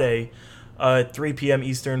Friday at 3 p.m.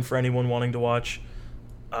 Eastern for anyone wanting to watch.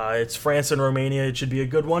 It's France and Romania. It should be a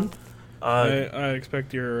good one. I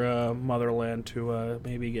expect your motherland to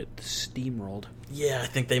maybe get steamrolled. Yeah, I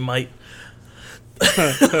think they might.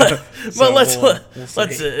 But let's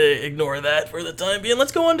ignore that for the time being.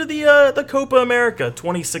 Let's go on to the Copa America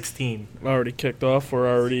 2016. Already kicked off. We're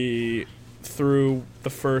already through the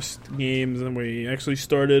first games, and we actually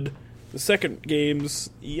started the second games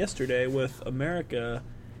yesterday with America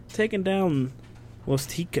taking down Los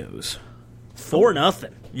Ticos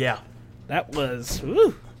 4-0. Yeah, that was.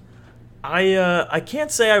 Woo. I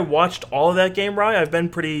can't say I watched all of that game, Rye. I've been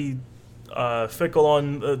pretty fickle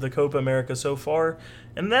on the Copa America so far,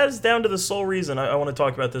 and that is down to the sole reason I want to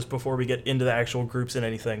talk about this before we get into the actual groups and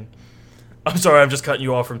anything. I'm sorry, I'm just cutting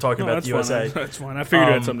you off from talking about the USA. That's fine. I figured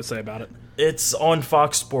you had something to say about it. It's on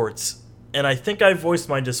Fox Sports, and I think I voiced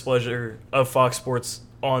my displeasure of Fox Sports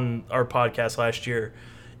on our podcast last year.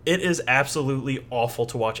 It is absolutely awful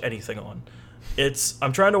to watch anything on.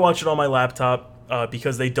 I'm trying to watch it on my laptop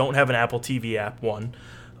because they don't have an Apple TV app,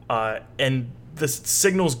 and the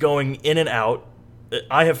signal's going in and out.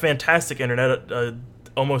 I have fantastic internet,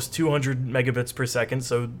 almost 200 megabits per second,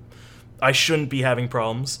 so I shouldn't be having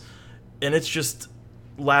problems. And it's just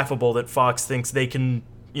laughable that Fox thinks they can,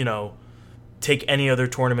 take any other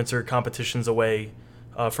tournaments or competitions away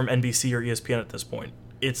from NBC or ESPN at this point.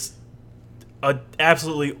 It's an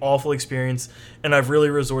absolutely awful experience, and I've really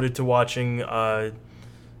resorted to watching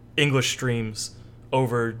English streams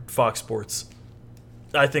over Fox Sports.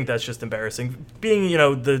 I think that's just embarrassing. Being,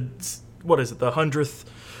 the 100th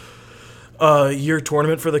year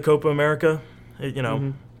tournament for the Copa America,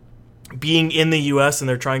 being in the U.S. and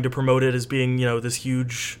they're trying to promote it as being, this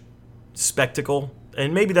huge spectacle.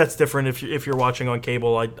 And maybe that's different if you're watching on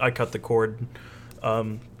cable. I cut the cord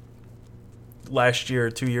last year,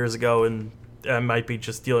 2 years ago, and I might be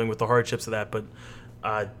just dealing with the hardships of that. But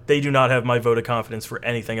they do not have my vote of confidence for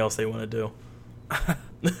anything else they want to do.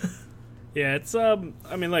 Yeah, it's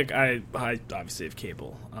I obviously have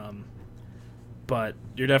cable, but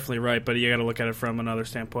you're definitely right. But you got to look at it from another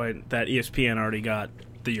standpoint. That ESPN already got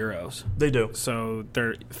the Euros. They do. So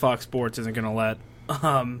Fox Sports isn't going to let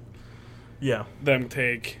them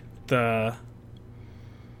take the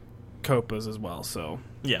Copas as well. So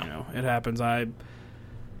it happens. I'm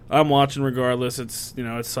watching regardless. It's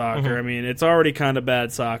it's soccer. Mm-hmm. I mean, it's already kind of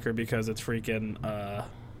bad soccer because it's freaking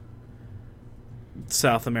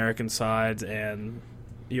South American sides and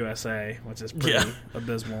USA, which is pretty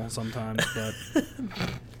abysmal sometimes, but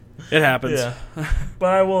it happens. Yeah.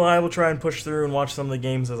 But I will try and push through and watch some of the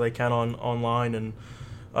games as I can online, and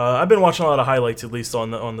I've been watching a lot of highlights at least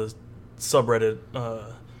on the subreddit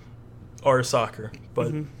r soccer,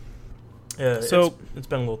 but so it's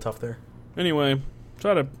been a little tough there. Anyway,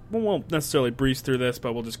 we won't necessarily breeze through this,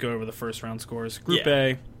 but we'll just go over the first round scores. Group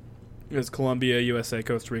A is Colombia, USA,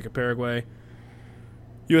 Costa Rica, Paraguay.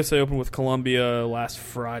 USA opened with Colombia last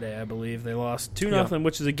Friday, I believe. They lost 2-0,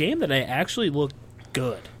 which is a game that they actually looked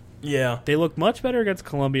good. Yeah. They looked much better against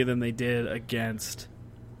Colombia than they did against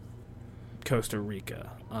Costa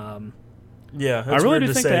Rica. I really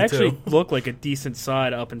do think they actually looked like a decent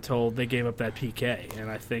side up until they gave up that PK. And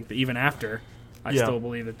I think that even after, I still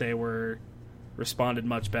believe that they responded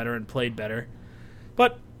much better and played better.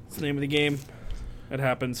 But it's the name of the game. It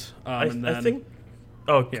happens. I think...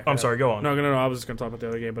 Oh, yeah, I'm sorry, go on. No, I was just going to talk about the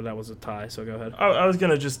other game, but that was a tie, so go ahead. I was going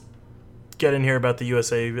to just get in here about the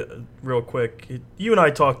USA real quick. You and I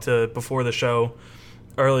talked before the show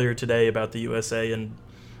earlier today about the USA, and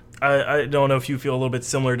I don't know if you feel a little bit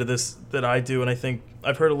similar to this that I do, and I think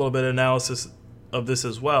I've heard a little bit of analysis of this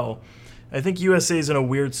as well. I think USA is in a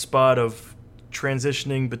weird spot of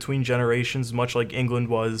transitioning between generations, much like England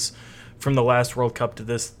was from the last World Cup to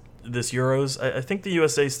this Euros. I think the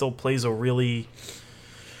USA still plays a really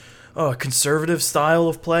conservative style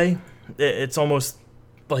of play. It's almost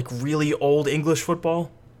like really old English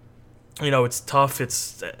football. It's tough,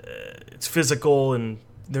 it's physical, and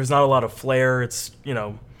there's not a lot of flair. It's,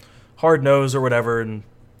 hard nose or whatever, and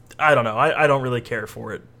I don't know. I don't really care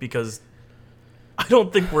for it because I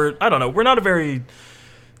don't think we're not a very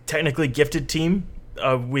technically gifted team.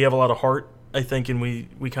 We have a lot of heart, I think, and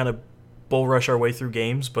we kind of bull rush our way through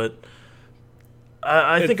games, but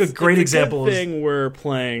I think a great example is we're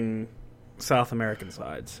playing South American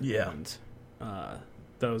sides. Yeah. And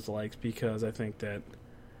those likes, because I think that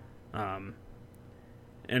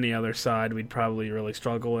any other side we'd probably really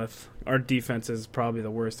struggle with. Our defense is probably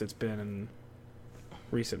the worst it's been in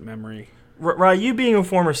recent memory. Right, you being a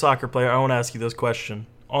former soccer player, I want to ask you this question.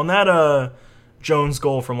 On that Jones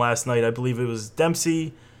goal from last night, I believe it was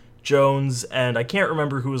Dempsey, Jones, and I can't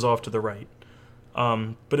remember who was off to the right.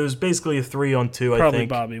 But it was basically a 3-on-2, I think. Probably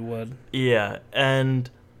Bobby Wood. Yeah, and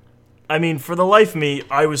I mean, for the life of me,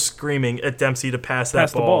 I was screaming at Dempsey to pass the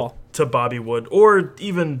ball to Bobby Wood, or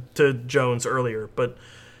even to Jones earlier, but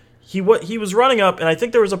he was running up, and I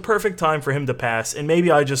think there was a perfect time for him to pass, and maybe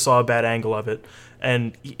I just saw a bad angle of it,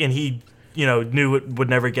 and he knew it would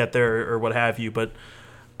never get there or what have you. But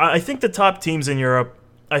I think the top teams in Europe,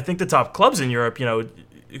 I think the top clubs in Europe,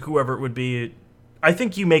 whoever it would be, I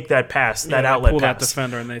think you make that pass, that outlet pull pass. That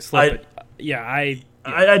defender and they slip it. Yeah,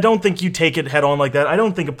 I don't think you take it head on like that. I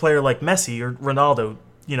don't think a player like Messi or Ronaldo,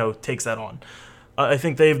 takes that on. I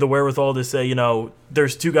think they have the wherewithal to say,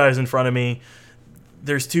 there's two guys in front of me.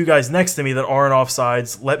 There's two guys next to me that aren't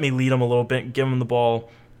offsides. Let me lead them a little bit, give them the ball.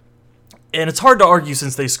 And it's hard to argue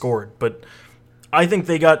since they scored, but I think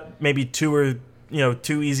they got maybe two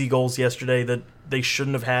easy goals yesterday that they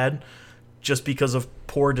shouldn't have had just because of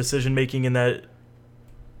poor decision making in that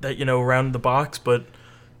around the box. But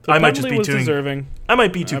I might just be deserving. I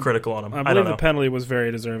might be too critical on him. I believe the penalty was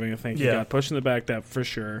very deserving. I think he got pushed in the back, that for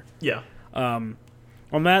sure. Yeah. On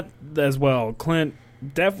that as well, Clint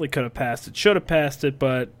definitely could have passed it, should have passed it,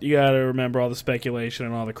 but you got to remember all the speculation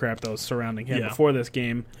and all the crap that was surrounding him before this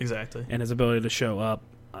game. Exactly. And his ability to show up,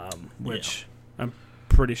 which I'm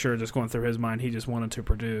pretty sure, just going through his mind, he just wanted to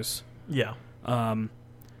produce. Yeah.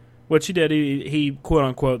 Which he did. He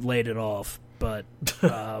quote-unquote laid it off, but...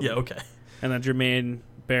 yeah, okay. And then Jermaine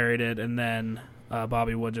buried it, and then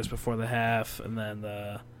Bobby Wood just before the half, and then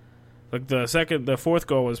the fourth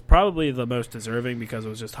goal was probably the most deserving because it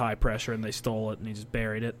was just high pressure and they stole it and he just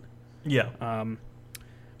buried it. Yeah.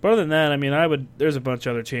 But other than that, I mean, there's a bunch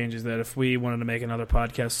of other changes that if we wanted to make another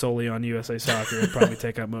podcast solely on USA Soccer, it'd probably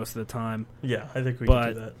take up most of the time. Yeah, I think we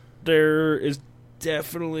could do that. There is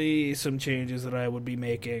definitely some changes that I would be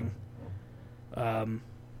making,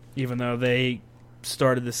 even though they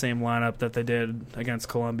started the same lineup that they did against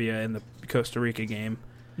Colombia in the Costa Rica game.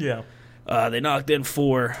 Yeah. They knocked in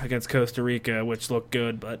 4 against Costa Rica, which looked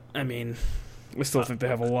good, but, I mean, we still think they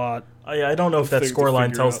have a lot. I don't know if that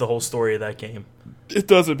scoreline tells the whole story of that game. It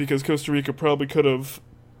doesn't, because Costa Rica probably could have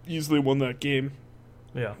easily won that game.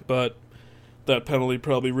 Yeah. But that penalty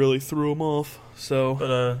probably really threw them off. So,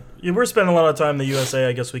 but we're spending a lot of time in the USA.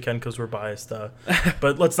 I guess we can because we're biased.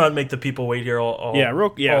 But let's not make the people wait here all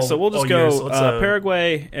so we'll just go so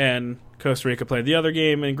Paraguay and Costa Rica played the other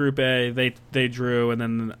game in Group A. They drew, and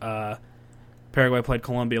then Paraguay played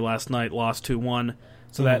Colombia last night, lost 2-1.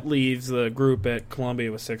 So that leaves the group at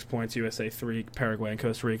Colombia with 6 points, USA 3, Paraguay and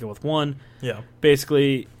Costa Rica with 1. Yeah.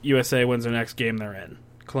 Basically, USA wins their next game, they're in.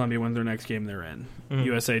 Colombia wins their next game, they're in.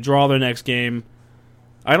 USA draw their next game.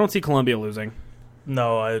 I don't see Colombia losing.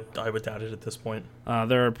 No, I would doubt it at this point.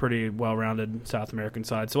 They're a pretty well-rounded South American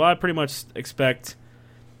side. So I pretty much expect...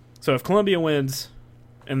 So if Colombia wins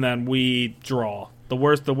and then we draw, the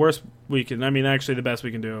worst we can... I mean, actually the best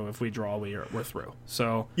we can do, if we draw, we're through.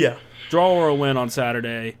 So yeah, draw or a win on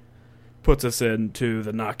Saturday puts us into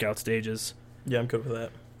the knockout stages. Yeah, I'm good with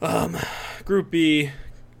that. Group B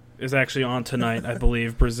is actually on tonight, I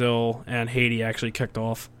believe. Brazil and Haiti actually kicked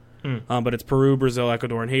off. But it's Peru, Brazil,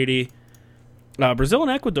 Ecuador, and Haiti. Brazil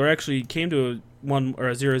and Ecuador actually came to a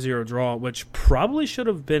 0-0 draw, which probably should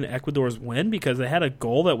have been Ecuador's win because they had a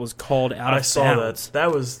goal that was called out of bounds. I saw that.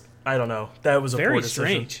 That was, I don't know. That was a very poor decision.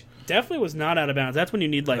 Strange. Definitely was not out of bounds. That's when you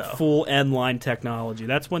need full end line technology.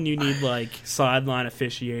 That's when you need sideline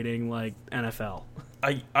officiating like NFL.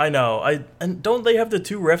 I know. And don't they have the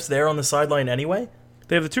two refs there on the sideline anyway?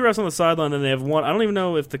 They have the 2 refs on the sideline, and they have one. I don't even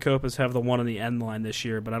know if the Copas have the one on the end line this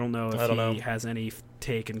year, but I don't know if he has any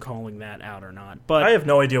take in calling that out or not. But I have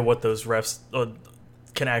no idea what those refs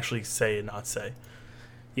can actually say and not say.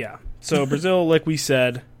 Yeah. So Brazil, like we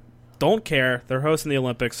said, don't care. They're hosting the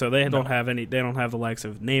Olympics, so they don't have any. They don't have the likes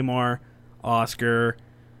of Neymar, Oscar,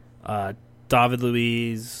 David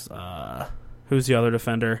Luiz. Who's the other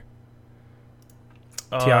defender?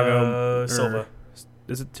 Thiago Silva.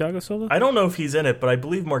 Is it Thiago Silva? I don't know if he's in it, but I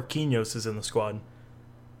believe Marquinhos is in the squad.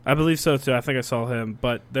 I believe so too. I think I saw him,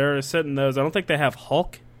 but they're sitting those. I don't think they have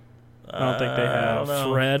Hulk. I don't think they have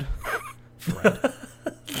Fred. Fred.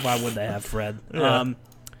 Why would they have Fred? Yeah.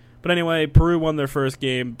 But anyway, Peru won their first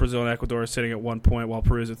game. Brazil and Ecuador are sitting at 1 point, while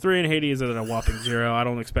Peru is at 3, and Haiti is at a whopping 0. I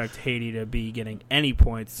don't expect Haiti to be getting any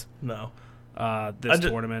points. No. This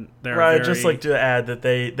tournament. I'd just like to add that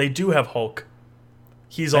they do have Hulk.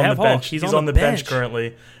 He's on the bench. He's on the bench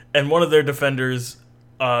currently, and one of their defenders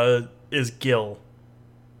is Gil.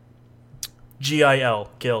 Gil.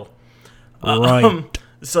 Gil. Right.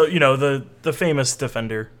 So the famous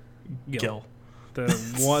defender, Gil.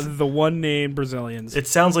 The one named Brazilians. It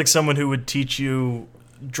sounds like someone who would teach you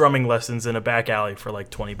drumming lessons in a back alley for like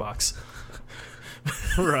 $20.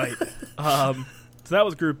 Right. So that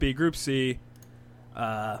was Group B. Group C.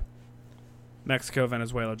 Mexico,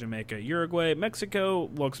 Venezuela, Jamaica, Uruguay.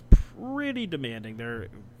 Mexico looks pretty demanding. They're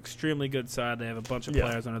extremely good side. They have a bunch of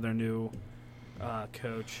players under their new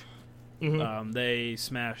coach. Mm-hmm. They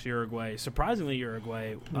smashed Uruguay. Surprisingly,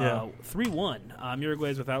 Uruguay 3-1.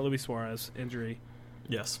 Uruguay's without Luis Suarez injury.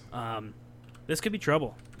 Yes. This could be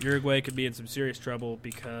trouble. Uruguay could be in some serious trouble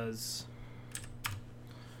because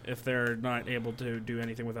if they're not able to do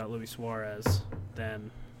anything without Luis Suarez,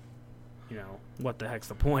 then what the heck's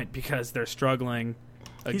the point? Because they're struggling.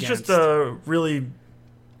 He's just really,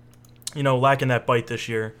 lacking that bite this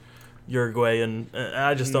year. Uruguay, and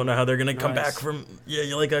I just don't know how they're going to come back from. Yeah,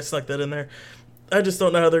 you like I snuck that in there. I just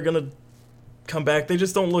don't know how they're going to come back. They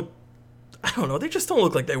just don't look. I don't know. They just don't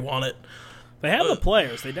look like they want it. They have the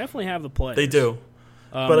players. They definitely have the players. They do.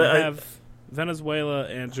 But I have Venezuela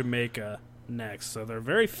and Jamaica next, so they're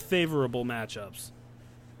very favorable matchups.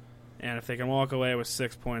 And if they can walk away with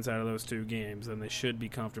 6 points out of those 2 games, then they should be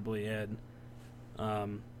comfortably in.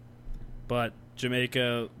 But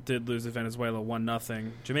Jamaica did lose to Venezuela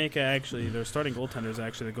 1-0. Jamaica, actually, their starting goaltender is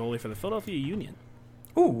actually the goalie for the Philadelphia Union.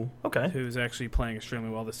 Ooh, okay. Who's actually playing extremely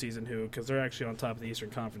well this season, because they're actually on top of the Eastern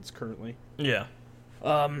Conference currently. Yeah.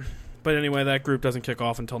 But anyway, that group doesn't kick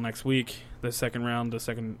off until next week, the second round, the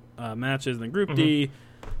second matches. Then Group D,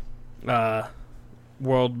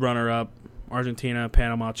 world runner-up, Argentina,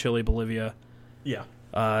 Panama, Chile, Bolivia. Yeah.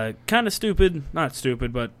 Kind of stupid. Not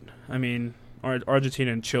stupid, but, I mean,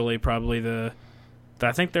 Argentina and Chile probably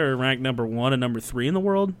I think they're ranked number 1 and number 3 in the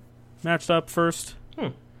world, matched up first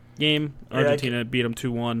game. Argentina beat them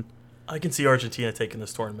 2-1. I can see Argentina taking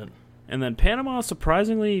this tournament. And then Panama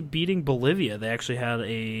surprisingly beating Bolivia. They actually had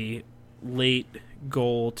a late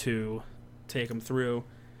goal to take them through.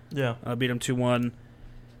 Yeah. Beat them 2-1.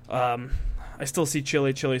 I still see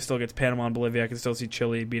Chile. Chile still gets Panama and Bolivia. I can still see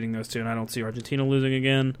Chile beating those 2, and I don't see Argentina losing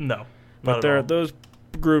again. No. But those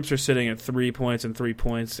groups are sitting at 3 points and 3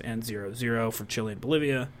 points and 0-0 for Chile and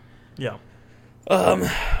Bolivia. Yeah.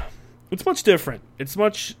 It's much different. It's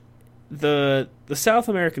much the South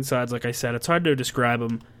American sides, like I said, it's hard to describe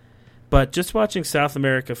them. But just watching South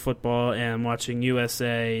America football and watching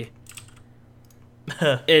USA,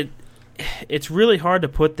 it's really hard to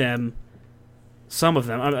put them. Some of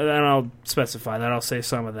them, and I'll specify that. I'll say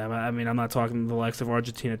some of them. I mean, I'm not talking the likes of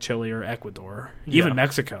Argentina, Chile, or Ecuador, even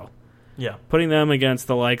Mexico. Yeah, putting them against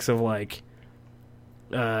the likes of like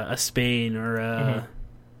a Spain or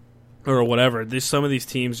whatever. Some of these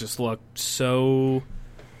teams just look so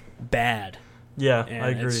bad. Yeah, and I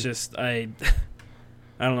agree. It's just I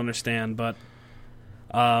don't understand, but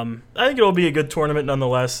I think it'll be a good tournament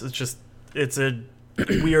nonetheless. It's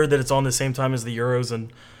weird that it's on the same time as the Euros,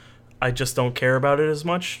 and I just don't care about it as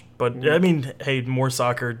much. But I mean, hey, more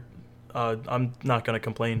soccer. I'm not going to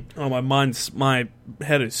complain. Oh, my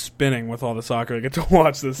head is spinning with all the soccer I get to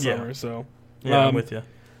watch this summer. So yeah, I'm with you.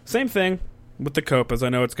 Same thing with the Copas. I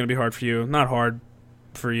know it's going to be hard for you. Not hard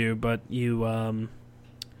for you, but you. We're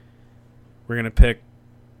going to pick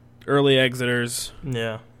early exiters.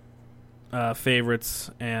 Yeah. Favorites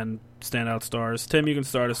and standout stars. Tim, you can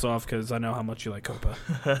start us off because I know how much you like Copa.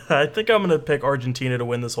 I think I'm going to pick Argentina to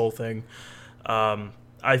win this whole thing.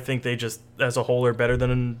 I think they just, as a whole, are better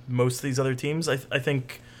than most of these other teams. I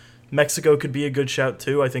think Mexico could be a good shout,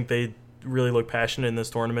 too. I think they really look passionate in this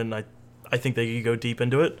tournament, and I think they could go deep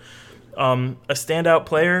into it. A standout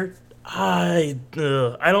player, I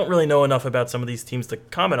don't really know enough about some of these teams to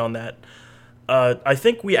comment on that. I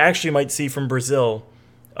think we actually might see from Brazil,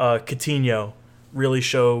 Coutinho really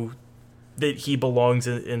show that he belongs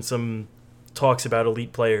in some talks about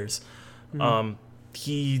elite players. Mm-hmm.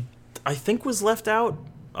 He, I think, was left out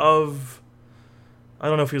of... I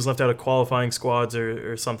don't know if he was left out of qualifying squads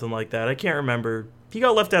or something like that. I can't remember. He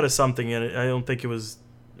got left out of something, and I don't think it was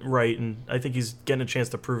right, and I think he's getting a chance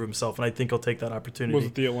to prove himself, and I think he'll take that opportunity. Was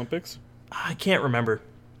it the Olympics? I can't remember.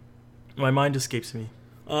 My mind escapes me.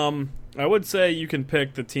 I would say you can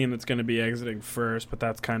pick the team that's going to be exiting first, but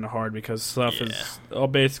that's kind of hard because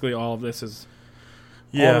basically all of this is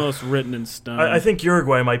almost written in stone. I think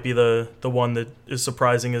Uruguay might be the one that is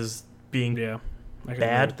surprising as being I can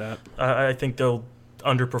bad. agree with that. I think they'll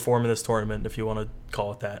underperform in this tournament, if you want to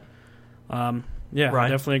call it that. Ryan? I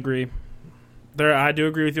definitely agree. I do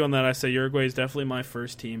agree with you on that. I say Uruguay is definitely my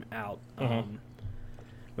first team out.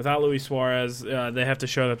 Without Luis Suarez, they have to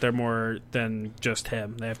show that they're more than just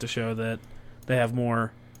him. They have to show that they have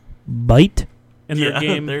more bite in their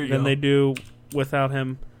game than they do without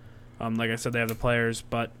him. Like I said, they have the players,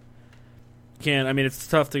 but it's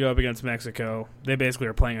tough to go up against Mexico. They basically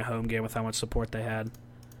are playing a home game with how much support they had.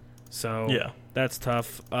 So that's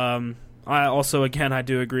tough. I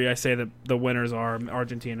do agree. I say that the winners are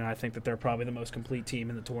Argentina. I think that they're probably the most complete team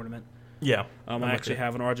in the tournament. Yeah. I actually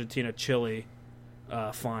have an Argentina-Chile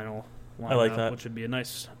final lineup, I like that, which would be a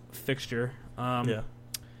nice fixture. But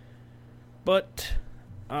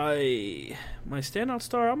my standout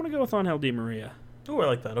star, I'm going to go with Angel Di Maria. Oh, I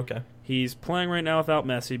like that. Okay. He's playing right now without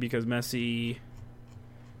Messi because Messi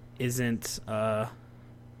isn't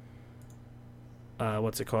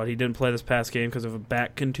what's it called? He didn't play this past game because of a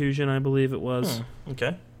back contusion, I believe it was.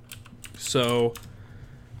 Okay. So,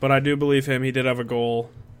 but I do believe him. He did have a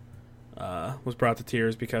goal. Was brought to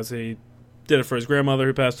tears because he did it for his grandmother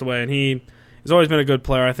who passed away, and he has always been a good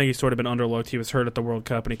player. I think he's sort of been underlooked. He was hurt at the World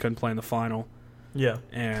Cup, and he couldn't play in the final. Yeah.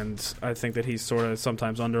 And I think that he's sort of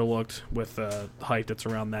sometimes underlooked with the height that's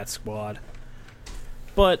around that squad.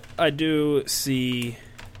 But I do see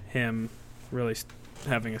him really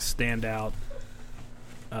having a standout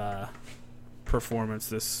performance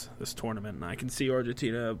this tournament, and I can see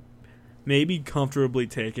Argentina maybe comfortably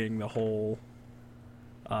taking the whole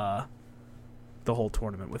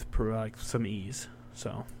tournament with some ease.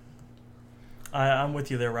 So I'm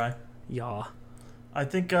with you there, Rye. Yeah. I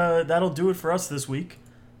think that'll do it for us this week.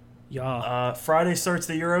 Yeah. Friday starts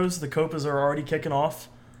the Euros. The Copas are already kicking off.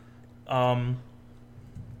 I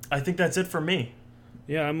think that's it for me.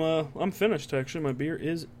 Yeah, I'm finished, actually. My beer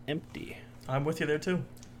is empty. I'm with you there, too.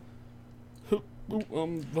 Ooh,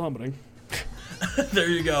 I'm vomiting. There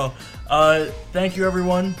you go. Thank you,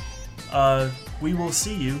 everyone. We will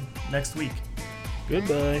see you next week.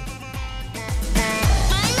 Goodbye.